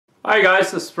Hi guys,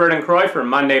 this is Vernon Croy for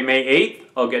Monday, May 8th.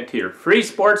 I'll get to your free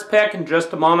sports pick in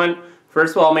just a moment.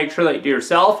 First of all, make sure that you do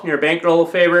yourself and your bankroll a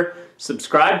favor.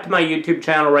 Subscribe to my YouTube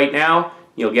channel right now.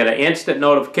 You'll get an instant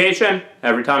notification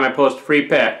every time I post a free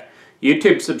pick.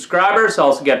 YouTube subscribers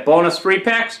also get bonus free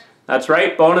picks. That's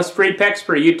right, bonus free picks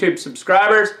for YouTube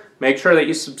subscribers. Make sure that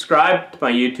you subscribe to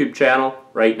my YouTube channel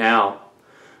right now.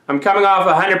 I'm coming off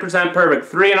a 100%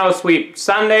 perfect 3-0 sweep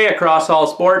Sunday across all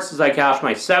sports as I cashed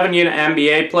my 7-unit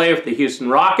NBA play with the Houston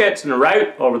Rockets in a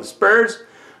rout over the Spurs.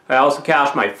 I also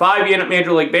cashed my 5-unit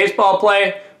Major League Baseball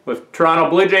play with Toronto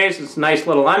Blue Jays. It's a nice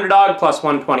little underdog, plus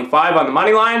 125 on the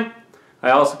money line.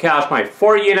 I also cashed my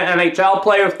 4-unit NHL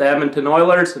play with the Edmonton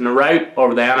Oilers in a rout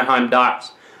over the Anaheim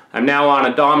Ducks. I'm now on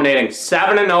a dominating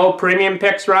 7-0 premium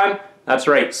picks run. That's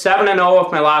right, 7-0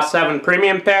 with my last 7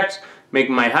 premium picks,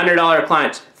 making my $100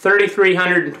 clients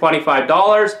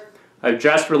 $3,325. I've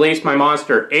just released my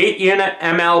monster 8-unit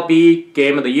MLB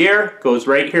Game of the Year. Goes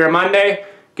right here Monday.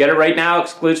 Get it right now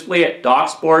exclusively at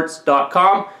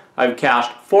DocSports.com. I've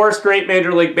cashed 4 straight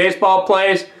Major League Baseball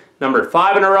plays. Number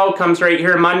 5 in a row comes right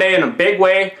here Monday in a big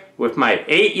way with my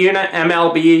 8-unit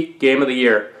MLB Game of the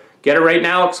Year. Get it right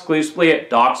now exclusively at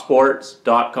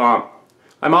DocSports.com.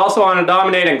 I'm also on a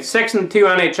dominating 6-2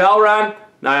 NHL run.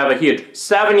 Now I have a huge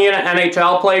 7-unit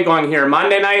NHL play going here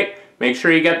Monday night. Make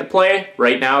sure you get the play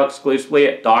right now exclusively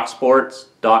at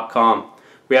DocSports.com.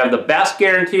 We have the best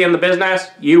guarantee in the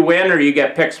business. You win or you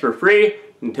get picks for free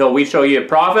until we show you a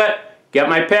profit. Get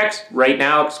my picks right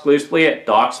now exclusively at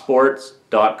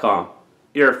DocSports.com.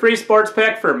 Your free sports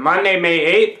pick for Monday,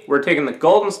 May 8th. We're taking the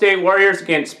Golden State Warriors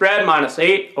against spread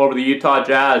 -8 over the Utah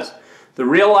Jazz. The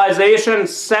realization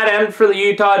set in for the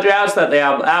Utah Jazz that they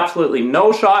have absolutely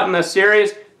no shot in this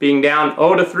series, being down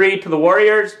 0-3 to the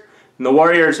Warriors. And the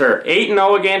Warriors are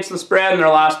 8-0 against the spread in their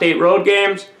last 8 road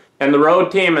games. And the road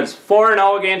team is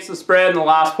 4-0 against the spread in the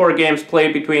last 4 games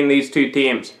played between these two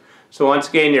teams. So once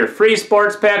again, your free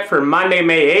sports pick for Monday,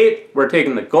 May 8th, we're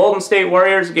taking the Golden State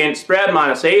Warriors against spread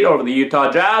 -8 over the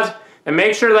Utah Jazz. And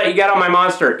make sure that you get on my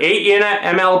monster 8-unit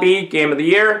MLB Game of the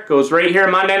Year. Goes right here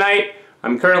Monday night.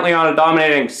 I'm currently on a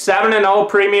dominating 7-0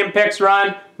 premium picks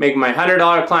run, making my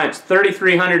 $100 clients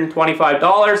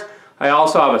 $3,325. I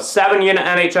also have a 7-unit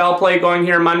NHL play going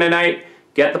here Monday night.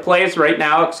 Get the plays right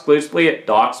now exclusively at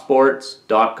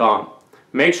DocSports.com.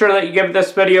 Make sure that you give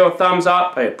this video a thumbs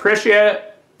up. I appreciate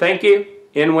it. Thank you.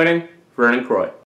 In winning, Vernon Croy.